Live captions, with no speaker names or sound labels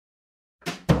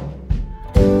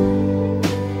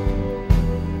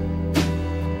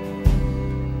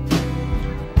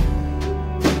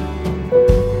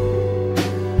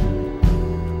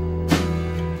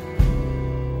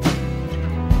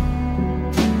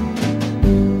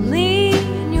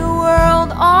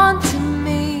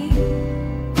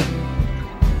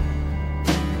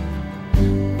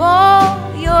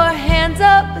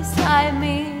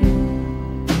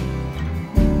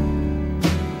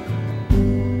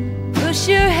Push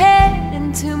your head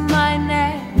into my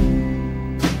neck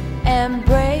and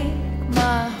break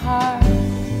my heart.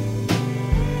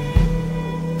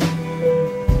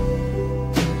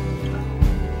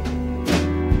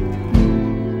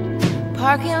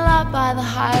 Parking lot by the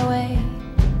highway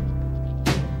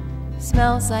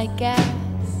smells like gas.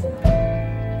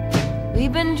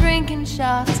 We've been drinking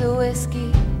shots of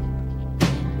whiskey,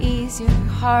 ease your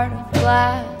heart of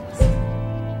glass.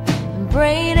 And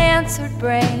brain answered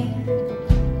brain,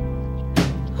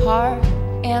 heart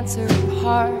answered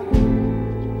heart.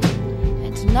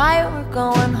 And tonight we're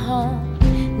going home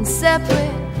in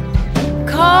separate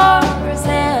cars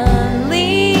and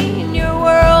lean your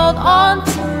world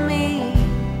onto me.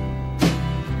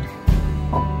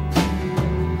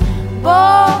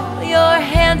 Ball your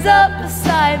hands up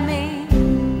beside me.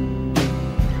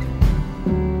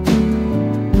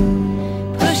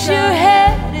 Push your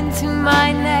head into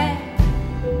my neck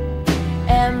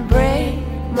and break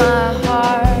my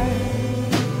heart.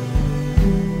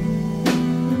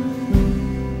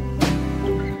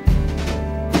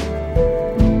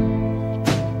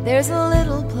 There's a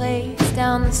little place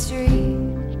down the street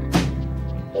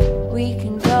we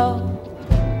can go.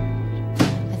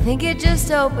 I think it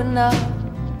just opened up.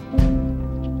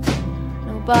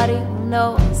 Nobody will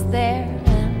know it's there,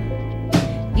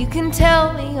 and you can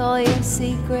tell me all your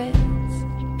secrets.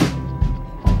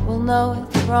 We'll know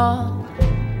it's wrong.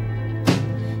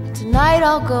 Tonight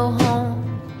I'll go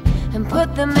home and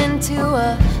put them into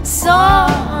a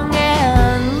song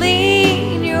and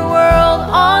lean your world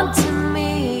onto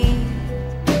me.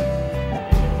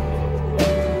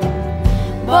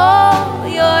 Ball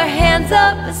your hands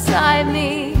up beside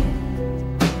me.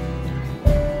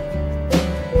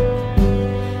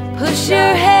 Push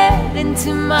your head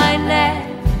into my neck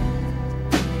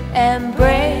and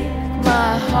break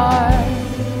my heart.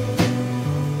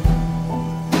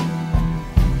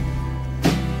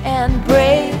 And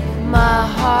break my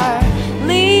heart.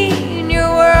 Lean your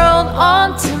world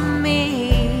onto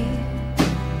me.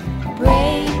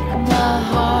 Break my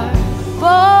heart.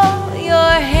 Ball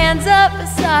your hands up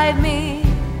beside me.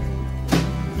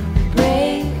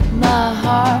 Break my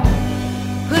heart.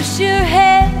 Push your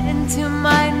head into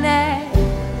my neck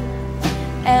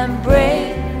and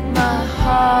break my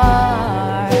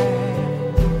heart.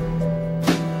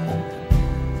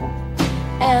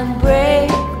 And break